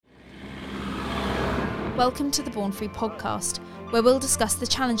Welcome to the Born Free podcast, where we'll discuss the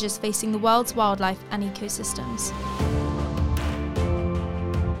challenges facing the world's wildlife and ecosystems.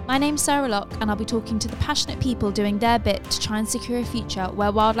 My name's Sarah Locke, and I'll be talking to the passionate people doing their bit to try and secure a future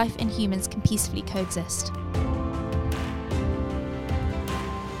where wildlife and humans can peacefully coexist.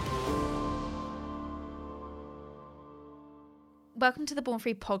 Welcome to the Born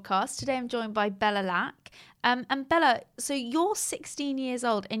Free podcast. Today I'm joined by Bella Lack. And Bella, so you're 16 years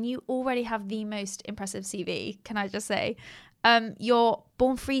old and you already have the most impressive CV, can I just say. You're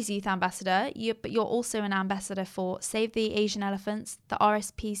Born Free's youth ambassador, but you're also an ambassador for Save the Asian Elephants, the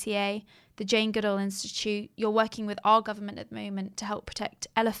RSPCA, the Jane Goodall Institute. You're working with our government at the moment to help protect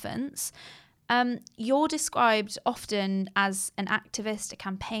elephants. You're described often as an activist, a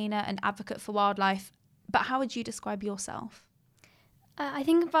campaigner, an advocate for wildlife. But how would you describe yourself? I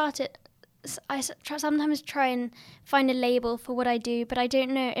think about it, I sometimes try and find a label for what I do, but I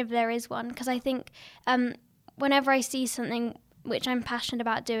don't know if there is one, because I think whenever I see something which I'm passionate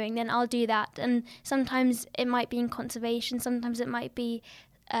about doing, then I'll do that. And sometimes it might be in conservation, sometimes it might be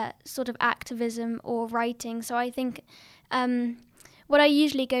sort of activism or writing. So I think what I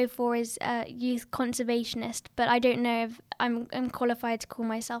usually go for is youth conservationist, but I don't know if I'm qualified to call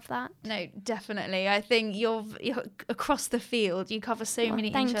myself that. No, definitely. I think you're across the field. You cover so many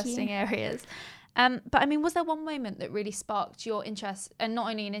interesting areas. But I mean, was there one moment that really sparked your interest, and not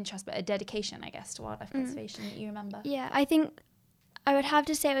only an interest, but a dedication, I guess, to wildlife conservation that you remember? Yeah, I think I would have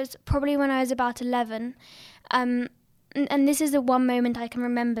to say it was probably when I was about 11. And this is the one moment I can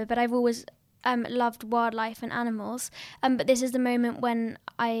remember, but I've always loved wildlife and animals. But this is the moment when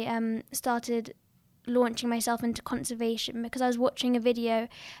I started launching myself into conservation, because I was watching a video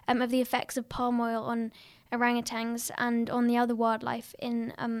of the effects of palm oil on orangutans and on the other wildlife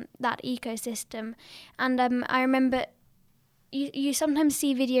in that ecosystem. And I remember you sometimes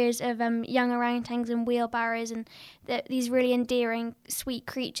see videos of young orangutans in wheelbarrows and these really endearing, sweet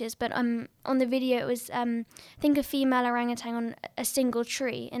creatures. But on the video, it was, I think, a female orangutan on a single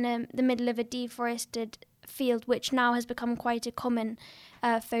tree in the middle of a deforested field, which now has become quite a common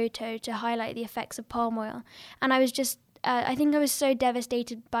photo to highlight the effects of palm oil. And I was just, I think I was so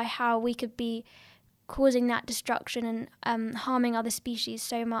devastated by how we could be causing that destruction and harming other species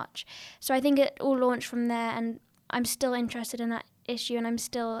so much. So I think it all launched from there, and I'm still interested in that issue, and I'm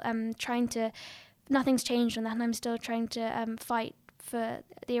still nothing's changed on that, and I'm still trying to fight for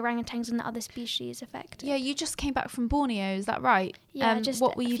the orangutans and the other species affected. Yeah, you just came back from Borneo, is that right? Yeah, just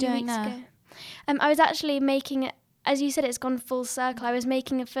what were you doing there? Ago. I was actually making, as you said, it's gone full circle. I was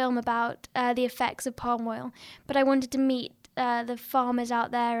making a film about the effects of palm oil, but I wanted to meet the farmers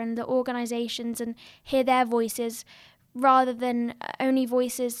out there and the organisations and hear their voices, rather than only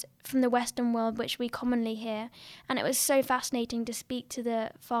voices from the Western world, which we commonly hear. And it was so fascinating to speak to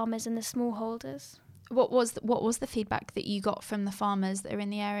the farmers and the smallholders. What was the feedback that you got from the farmers that are in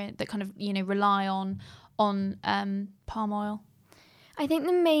the area that kind of, rely on palm oil? I think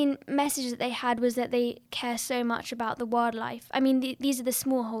the main message that they had was that they care so much about the wildlife. I mean, these are the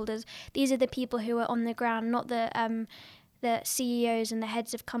smallholders. These are the people who are on the ground, not the CEOs and the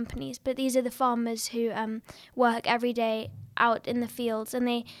heads of companies, but these are the farmers who work every day out in the fields, and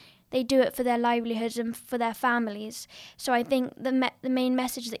they do it for their livelihoods and for their families. So I think the main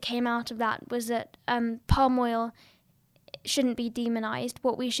message that came out of that was that palm oil shouldn't be demonized.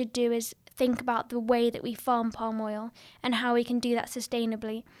 What we should do is think about the way that we farm palm oil and how we can do that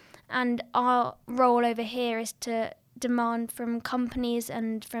sustainably. And our role over here is to demand from companies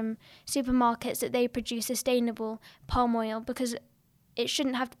and from supermarkets that they produce sustainable palm oil, because it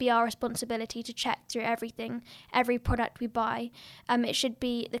shouldn't have to be our responsibility to check through every product we buy. It should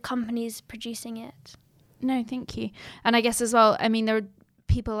be the companies producing it. No, thank you. And I guess as well, I mean, there are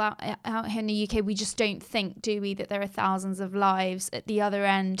people out here in the UK, we just don't think, do we, that there are thousands of lives at the other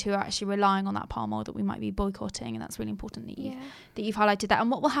end who are actually relying on that palm oil that we might be boycotting, and that's really important that you've highlighted that.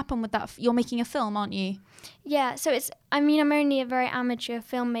 And what will happen with that? You're making a film, aren't you? Yeah, so I'm only a very amateur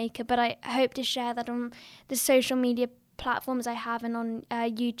filmmaker, but I hope to share that on the social media platforms I have and on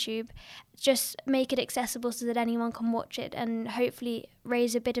YouTube. Just make it accessible so that anyone can watch it, and hopefully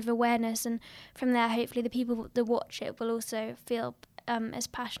raise a bit of awareness, and from there hopefully the people that watch it will also feel as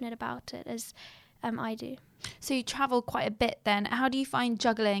passionate about it as I do. So you travel quite a bit then. How do you find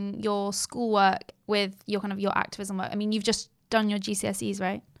juggling your schoolwork with your activism work? I mean, you've just done your GCSEs,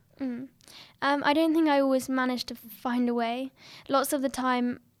 right? I don't think I always manage to find a way. Lots of the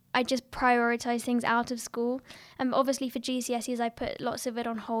time I just prioritise things out of school. Obviously for GCSEs I put lots of it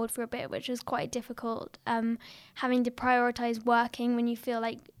on hold for a bit, which was quite difficult. Having to prioritise working when you feel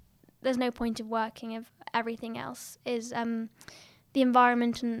like there's no point of working if everything else is the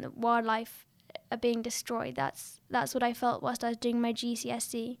environment and the wildlife are being destroyed. That's what I felt whilst I was doing my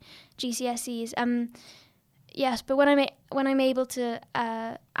GCSEs. Yes, but when I'm able to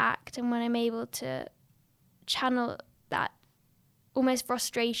act, and when I'm able to channel that almost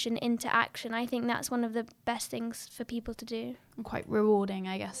frustration into action, I think that's one of the best things for people to do. And quite rewarding,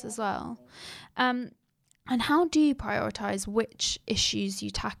 I guess, as well. And how do you prioritise which issues you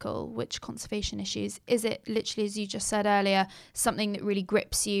tackle, which conservation issues? Is it literally, as you just said earlier, something that really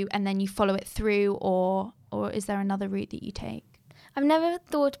grips you and then you follow it through, or is there another route that you take? I've never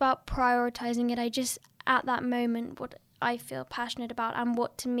thought about prioritising it. I just, at that moment, what I feel passionate about and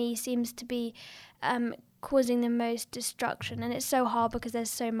what to me seems to be causing the most destruction. And it's so hard because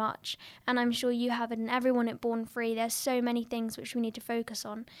there's so much, and I'm sure you have it, and everyone at Born Free, there's so many things which we need to focus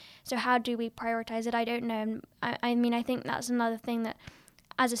on. So how do we prioritise it? I don't know. I mean, I think that's another thing that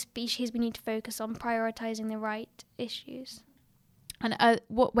as a species we need to focus on, prioritising the right issues. And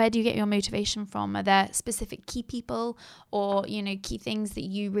where do you get your motivation from? Are there specific key people or, key things that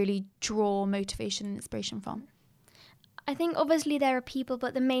you really draw motivation and inspiration from? I think obviously there are people,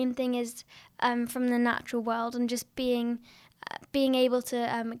 but the main thing is from the natural world, and just being able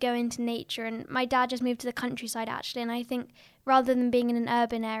to go into nature. And my dad just moved to the countryside, actually, and I think rather than being in an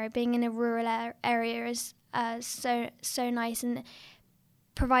urban area, being in a rural area is so nice, and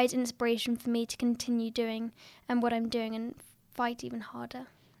provides inspiration for me to continue doing what I'm doing and fight even harder.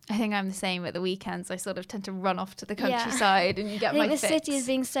 I think I'm the same at the weekends. I sort of tend to run off to the countryside and you get my fix. I think the city is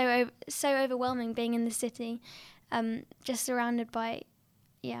being so overwhelming, being in the city, just surrounded by,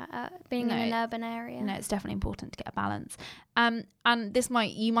 being in an urban area. No, it's definitely important to get a balance. And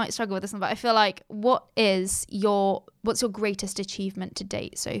you might struggle with this one, but I feel like what's your greatest achievement to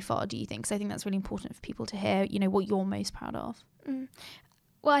date so far, do you think? Because I think that's really important for people to hear, what you're most proud of.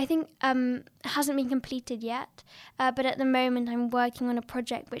 Well, I think it hasn't been completed yet, but at the moment I'm working on a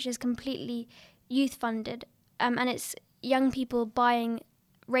project which is completely youth funded, and it's young people buying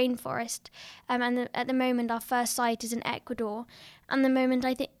rainforest, and at the moment our first site is in Ecuador, and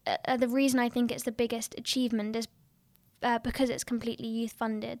the reason I think it's the biggest achievement is because it's completely youth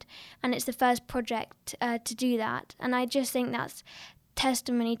funded, and it's the first project to do that, and I just think that's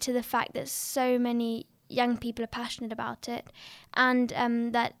testimony to the fact that so many young people are passionate about it, and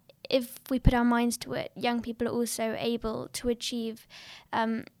that if we put our minds to it, young people are also able to achieve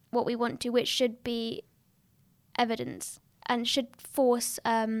what we want to, which should be evidence and should force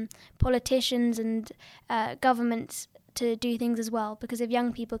politicians and governments to do things as well, because if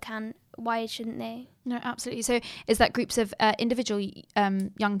young people can, why shouldn't they? No, absolutely. So is that groups of individual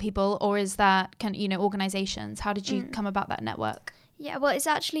young people, or is that organisations? How did you come about that network? Yeah, well, it's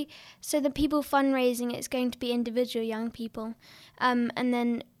actually, so the people fundraising, it's going to be individual young people. And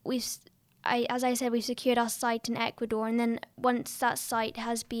then as I said, we've secured our site in Ecuador. And then once that site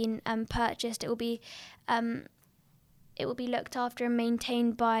has been purchased, it will be looked after and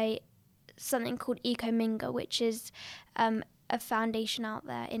maintained by something called Ecominga, which is a foundation out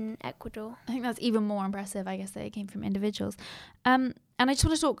there in Ecuador. I think that's even more impressive, I guess, that it came from individuals. And I just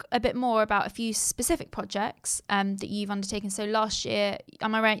want to talk a bit more about a few specific projects that you've undertaken. So last year,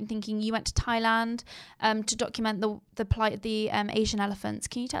 am I right in thinking you went to Thailand to document the plight of the Asian elephants?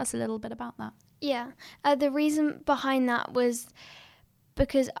 Can you tell us a little bit about that? Yeah, the reason behind that was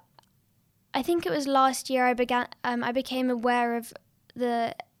because I think it was last year I became aware of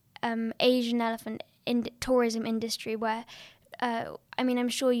the Asian elephant tourism industry, where I'm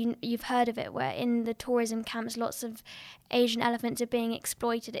sure you've heard of it, where in the tourism camps lots of Asian elephants are being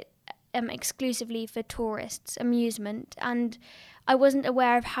exploited exclusively for tourists' amusement. And I wasn't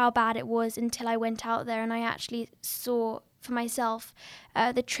aware of how bad it was until I went out there and I actually saw for myself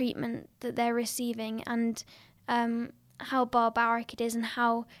the treatment that they're receiving, and how barbaric it is, and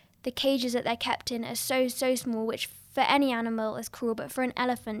how the cages that they're kept in are so small, which for any animal is cruel, but for an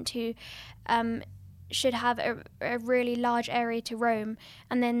elephant who should have a really large area to roam,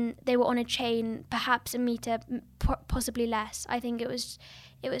 and then they were on a chain perhaps a meter, possibly less. I think it was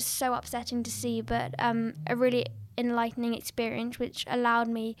so upsetting to see, but a really enlightening experience, which allowed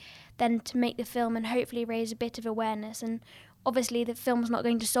me then to make the film and hopefully raise a bit of awareness. And obviously the film's not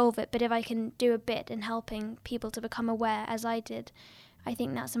going to solve it, but if I can do a bit in helping people to become aware, as I did, I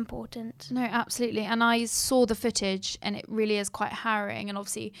think that's important. No, absolutely. And I saw the footage and it really is quite harrowing, and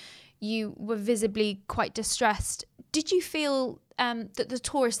obviously you were visibly quite distressed. Did you feel that the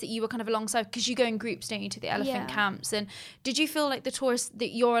tourists that you were kind of alongside, because you go in groups, don't you, to the elephant camps, and did you feel like the tourists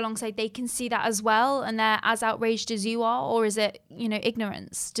that you're alongside, they can see that as well and they're as outraged as you are, or is it,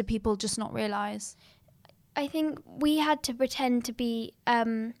 ignorance? Do people just not realise? I think we had to pretend to be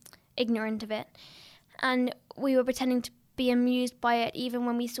ignorant of it, and we were pretending to be amused by it, even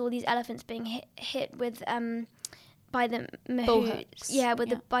when we saw these elephants being hit with by the mahouts.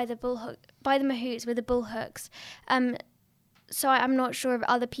 By the mahouts with the bull hooks. So I'm not sure if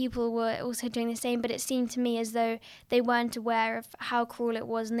other people were also doing the same, but it seemed to me as though they weren't aware of how cruel it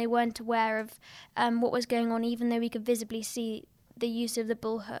was, and they weren't aware of what was going on, even though we could visibly see the use of the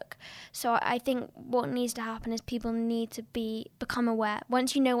bull hook. So I think what needs to happen is people need to become aware.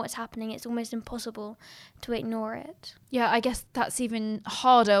 Once you know what's happening, it's almost impossible to ignore it. Yeah, I guess that's even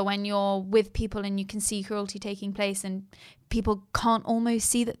harder when you're with people and you can see cruelty taking place and people can't almost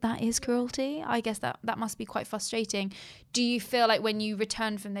see that is cruelty. I guess that must be quite frustrating. Do you feel like when you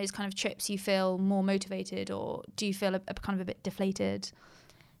return from those kind of trips, you feel more motivated, or do you feel kind of a bit deflated?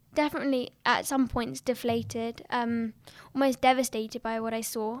 Definitely at some points deflated, almost devastated by what I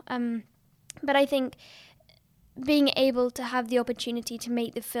saw. But I think being able to have the opportunity to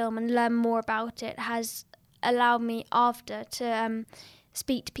make the film and learn more about it has allowed me after to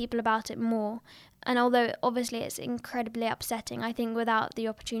speak to people about it more. And although obviously it's incredibly upsetting, I think without the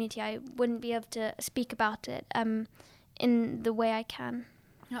opportunity I wouldn't be able to speak about it in the way I can.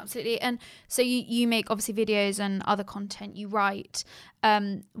 Absolutely. And so you make obviously videos and other content, you write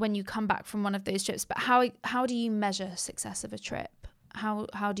when you come back from one of those trips, but how do you measure success of a trip?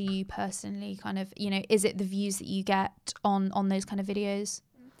 How do you personally kind of, is it the views that you get on those kind of videos?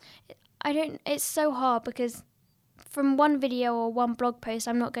 It's so hard because from one video or one blog post,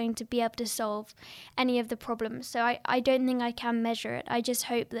 I'm not going to be able to solve any of the problems. So I don't think I can measure it. I just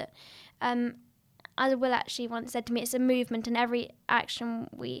hope that, as Will actually once said to me, it's a movement, and every action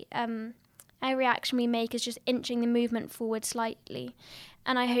we make is just inching the movement forward slightly.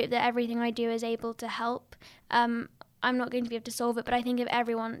 And I hope that everything I do is able to help. I'm not going to be able to solve it, but I think if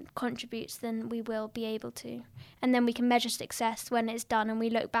everyone contributes, then we will be able to. And then we can measure success when it's done, and we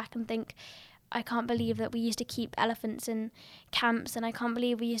look back and think, I can't believe that we used to keep elephants in camps, and I can't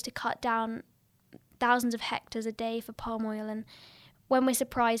believe we used to cut down thousands of hectares a day for palm oil. And when we're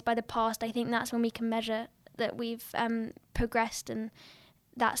surprised by the past, I think that's when we can measure that we've progressed, and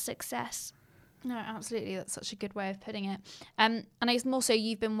that's success. No, absolutely. That's such a good way of putting it. And I guess more so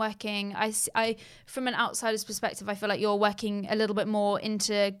you've been working, I from an outsider's perspective, I feel like you're working a little bit more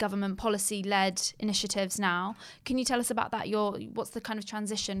into government policy-led initiatives now. Can you tell us about that? What's the kind of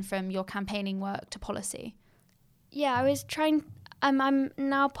transition from your campaigning work to policy? Yeah, I was trying... I'm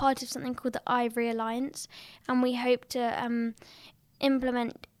now part of something called the Ivory Alliance, and we hope to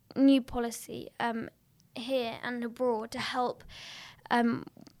implement new policy here and abroad to help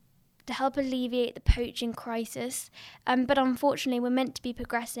alleviate the poaching crisis. But unfortunately, we're meant to be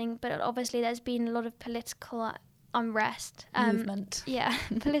progressing, but obviously there's been a lot of political unrest. Movement. Yeah,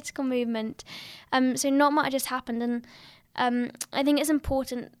 political movement. So not much has happened, and I think it's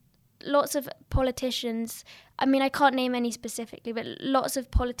important. Lots of politicians, I can't name any specifically, but lots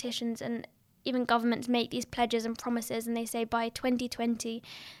of politicians and even governments make these pledges and promises, and they say by 2020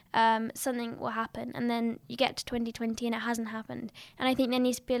 something will happen, and then you get to 2020 and it hasn't happened. And I think there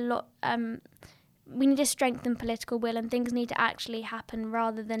needs to be a lot, we need to strengthen political will, and things need to actually happen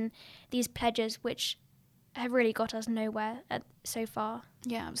rather than these pledges which have really got us nowhere so far.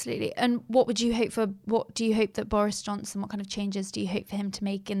 Yeah, absolutely. And what do you hope that Boris Johnson, what kind of changes do you hope for him to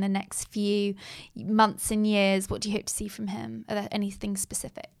make in the next few months and years? What do you hope to see from him? Are there anything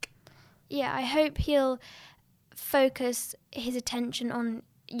specific? Yeah, I hope he'll focus his attention on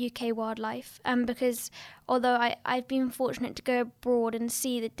UK wildlife, because although I've been fortunate to go abroad and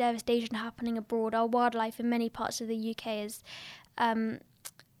see the devastation happening abroad, our wildlife in many parts of the UK is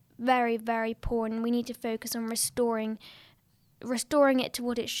very, very poor, and we need to focus on restoring it to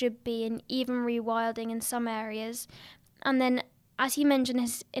what it should be, and even rewilding in some areas. And then, as he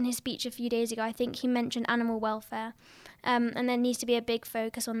mentioned in his speech a few days ago, I think he mentioned animal welfare. And there needs to be a big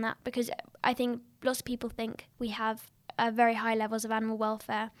focus on that, because I think lots of people think we have very high levels of animal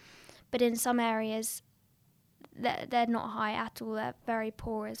welfare, but in some areas they're not high at all. They're very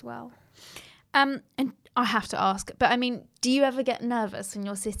poor as well. And I have to ask, but do you ever get nervous when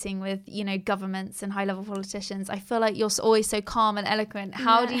you're sitting with, governments and high-level politicians? I feel like you're always so calm and eloquent.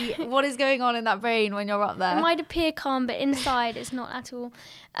 What is going on in that brain when you're up there? It might appear calm, but inside it's not at all.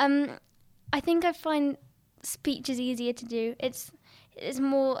 I think I find speech is easier to do. It's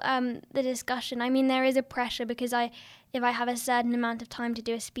more the discussion. There is a pressure, because if I have a certain amount of time to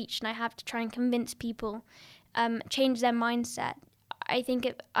do a speech and I have to try and convince people, change their mindset, I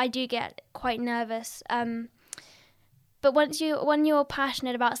think I do get quite nervous. But when you're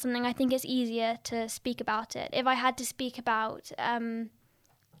passionate about something, I think it's easier to speak about it. If I had to speak about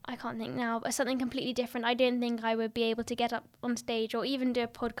I can't think now, but something completely different. I don't think I would be able to get up on stage or even do a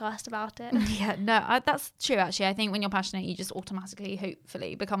podcast about it. Yeah, no, that's true, actually. I think when you're passionate, you just automatically,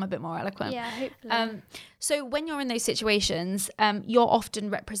 hopefully, become a bit more eloquent. Yeah, hopefully. So when you're in those situations, you're often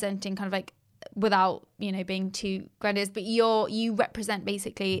representing kind of like, without, being too grandiose, but you represent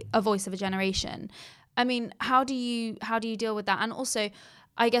basically a voice of a generation. I mean, how do you deal with that? And also,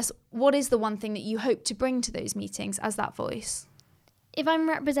 I guess, what is the one thing that you hope to bring to those meetings as that voice? If I'm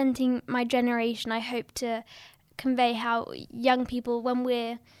representing my generation, I hope to convey how young people, when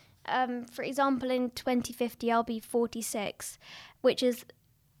we're, for example, in 2050, I'll be 46, which is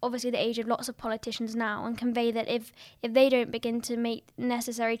obviously the age of lots of politicians now, and convey that if they don't begin to make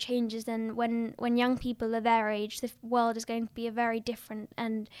necessary changes, then when young people are their age, the world is going to be a very different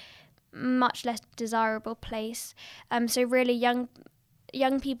and much less desirable place. So really young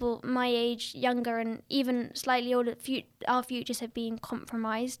people my age, younger and even slightly older, our futures have been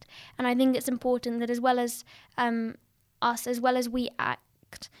compromised. And I think it's important that as well as us, as well as we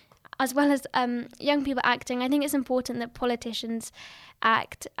act, as well as young people acting, I think it's important that politicians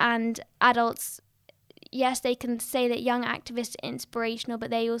act and adults, yes, they can say that young activists are inspirational, but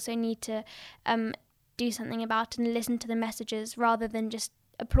they also need to do something about it and listen to the messages rather than just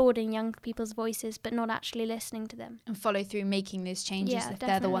applauding young people's voices but not actually listening to them. And follow through making those changes if definitely.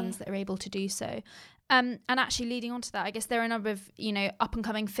 they're the ones that are able to do so. And actually leading on to that, I guess there are a number of, up and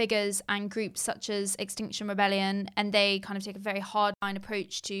coming figures and groups such as Extinction Rebellion, and they kind of take a very hardline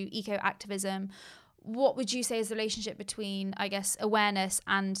approach to eco-activism. What would you say is the relationship between, I guess, awareness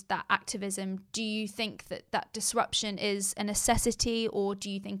and that activism? Do you think that disruption is a necessity, or do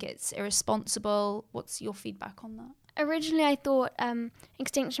you think it's irresponsible? What's your feedback on that? Originally, I thought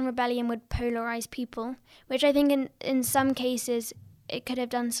Extinction Rebellion would polarize people, which I think in some cases it could have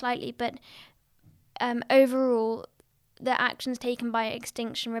done slightly, but overall, the actions taken by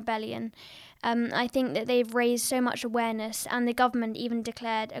Extinction Rebellion, I think that they've raised so much awareness, and the government even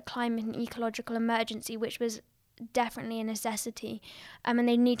declared a climate and ecological emergency, which was definitely a necessity, and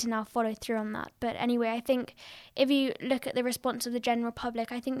they need to now follow through on that. But anyway, I think if you look at the response of the general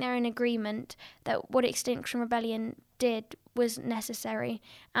public, I think they're in agreement that what Extinction Rebellion did was necessary,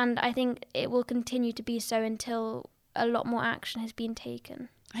 and I think it will continue to be so until a lot more action has been taken.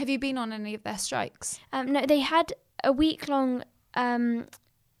 Have you been on any of their strikes? No, they had a week-long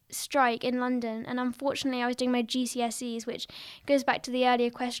strike in London, and unfortunately I was doing my GCSEs, which goes back to the earlier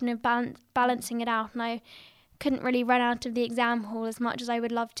question of balancing it out, and I couldn't really run out of the exam hall as much as I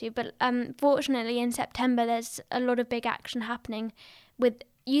would love to. But fortunately in September there's a lot of big action happening with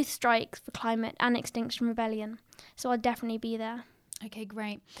youth strikes for climate and Extinction Rebellion, so I'll definitely be there. Okay,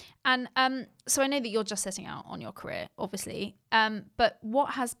 great. And so I know that you're just setting out on your career, obviously, but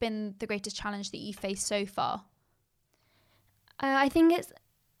what has been the greatest challenge that you've faced so far? I think it's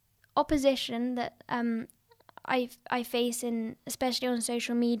opposition that I face, especially on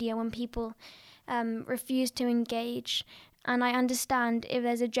social media, when people refuse to engage. And I understand if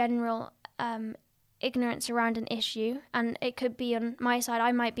there's a general ignorance around an issue, and it could be on my side,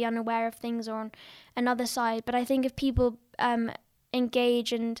 I might be unaware of things, or on another side. But I think if people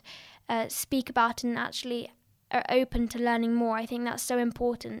engage and speak about it and actually are open to learning more, I think that's so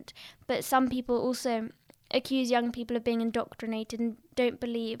important. But some people also accuse young people of being indoctrinated and don't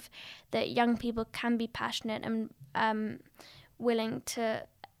believe that young people can be passionate and willing to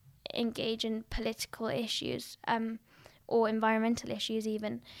engage in political issues or environmental issues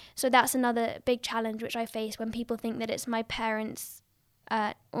even. So that's another big challenge which I face, when people think that it's my parents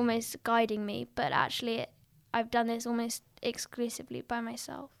almost guiding me, but actually I've done this almost exclusively by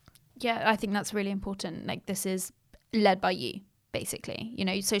myself. Yeah, I think that's really important. Like, this is led by you, basically.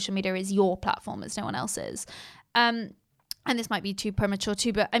 Social media is your platform, it's no one else's. And this might be too premature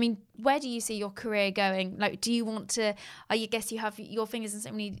too, but I mean, where do you see your career going? Like, do you want to, I guess you have your fingers in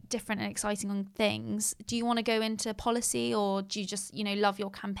so many different and exciting things. Do you want to go into policy, or do you just, love your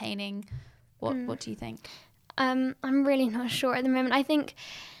campaigning? What do you think? I'm really not sure at the moment. I think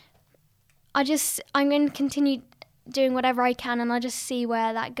I'm going to continue doing whatever I can, and I'll just see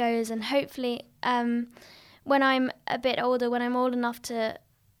where that goes. And hopefully, when I'm a bit older, when I'm old enough to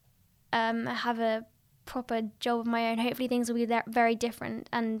have a proper job of my own, hopefully things will be very different,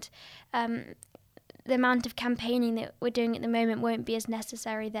 and the amount of campaigning that we're doing at the moment won't be as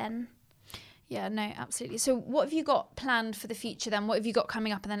necessary then. Yeah, no, absolutely. So what have you got planned for the future then? What have you got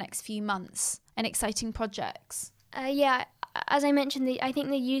coming up in the next few months? And exciting projects? Yeah, as I mentioned, I think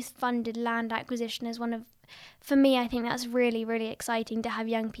the youth-funded land acquisition is one of, for me, I think that's really, really exciting to have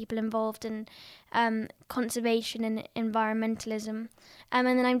young people involved in conservation and environmentalism. And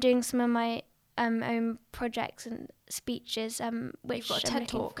then I'm doing some of my own projects and speeches. Which you've got a TED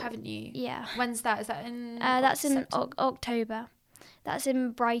Talk, haven't you? Yeah. When's that? Is that in? That's in October. That's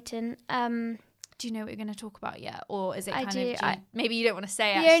in Brighton. Do you know what you're going to talk about yet, or is it I kind do. of? Maybe you don't want to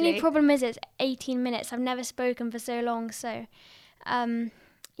say. The only problem is it's 18 minutes. I've never spoken for so long, so.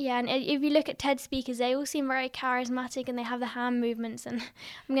 Yeah, and if you look at TED speakers, they all seem very charismatic and they have the hand movements, and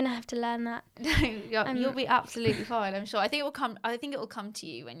I'm gonna have to learn that. You'll be absolutely fine, I'm sure. I think it will come. I think it will come to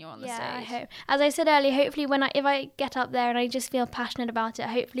you when you're on the stage. Yeah, I hope. As I said earlier, hopefully if I get up there and I just feel passionate about it,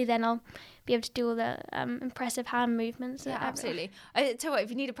 hopefully then I'll be able to do all the impressive hand movements. Yeah, absolutely. I tell you what,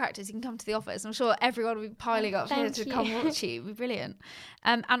 if you need a practice, you can come to the office. I'm sure everyone will be piling up here to come watch you. It'll be brilliant.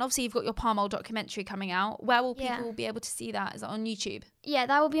 And obviously you've got your Palm Oil documentary coming out. Where will people be able to see that? Is it on YouTube? Yeah,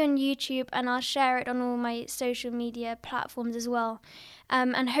 that will be on YouTube, and I'll share it on all my social media platforms as well.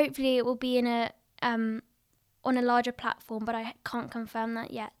 And hopefully it will be in on a larger platform, but I can't confirm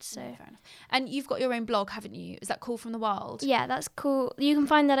that yet. So fair enough. And you've got your own blog, haven't you? Is that Call from the Wild? Yeah, that's cool. You can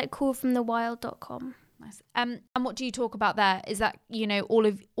find that at callfromthewild.com. Nice. And what do you talk about there? Is that, all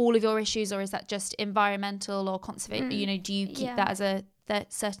of your issues, or is that just environmental or conservation? Do you keep that as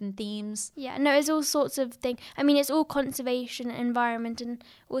certain themes? Yeah, no, it's all sorts of things. I mean, it's all conservation, environment, and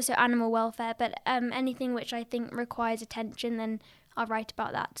also animal welfare. But anything which I think requires attention, then I'll write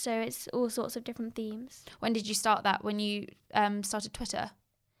about that. So it's all sorts of different themes. When did you start that? When you started Twitter?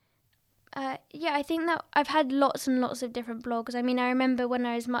 Yeah, I think that I've had lots and lots of different blogs. I mean, I remember when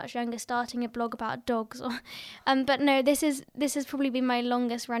I was much younger starting a blog about dogs. But no, this has probably been my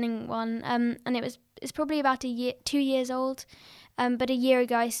longest running one. And it's probably about 2 years old. But a year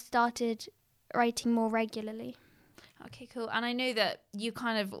ago I started writing more regularly. Okay, cool. And I know that you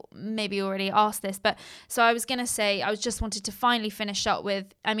kind of maybe already asked this, but so I was going to say, I just wanted to finally finish up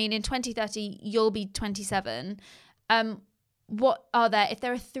with, I mean, in 2030, you'll be 27. What are there, if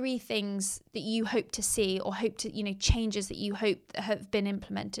there are 3 things that you hope to see or hope to, changes that you hope that have been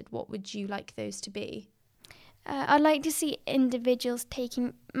implemented, what would you like those to be? I'd like to see individuals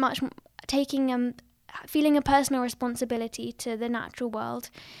feeling a personal responsibility to the natural world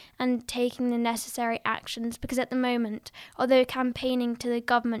and taking the necessary actions, because at the moment, although campaigning to the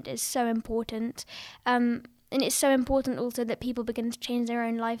government is so important, and it's so important also that people begin to change their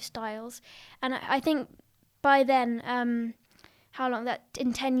own lifestyles. And I think by then,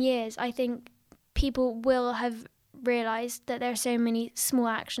 in 10 years, I think people will have realised that there are so many small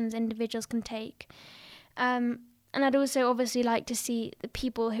actions individuals can take. And I'd also obviously like to see the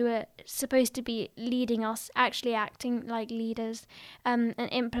people who are supposed to be leading us actually acting like leaders, and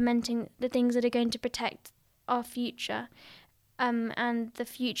implementing the things that are going to protect our future, and the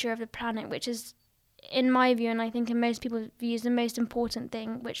future of the planet, which is, in my view, and I think in most people's views, the most important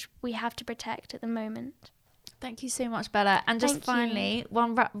thing which we have to protect at the moment. Thank you so much, Bella. And just finally,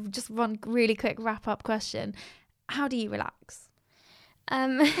 one really quick wrap-up question. How do you relax?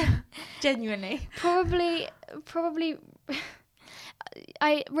 Genuinely. Probably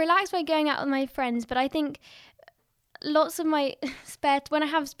I relax by going out with my friends, but I think lots of my when I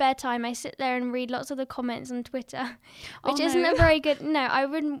have spare time, I sit there and read lots of the comments on Twitter, which isn't a very good. No, I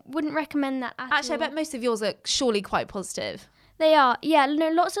wouldn't recommend that at all. Actually, I bet most of yours are surely quite positive. They are, yeah. No,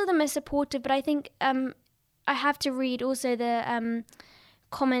 lots of them are supportive, but I think I have to read also the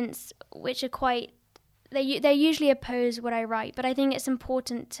comments which are quite. They usually oppose what I write, but I think it's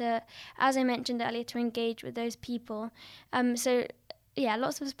important to, as I mentioned earlier, to engage with those people. So, yeah,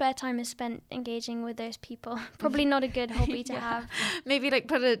 lots of spare time is spent engaging with those people. Probably not a good hobby to have. Maybe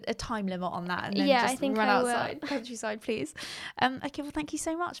put a time limit on that, and then just I think run outside, countryside, please. Okay, well, thank you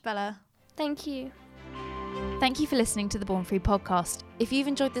so much, Bella. Thank you. Thank you for listening to the Born Free podcast. If you've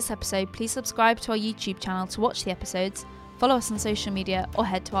enjoyed this episode, please subscribe to our YouTube channel to watch the episodes. Follow us on social media or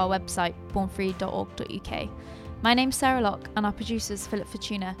head to our website, bornfree.org.uk. My name's Sarah Locke and our producer's Philip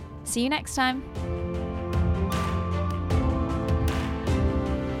Fortuna. See you next time.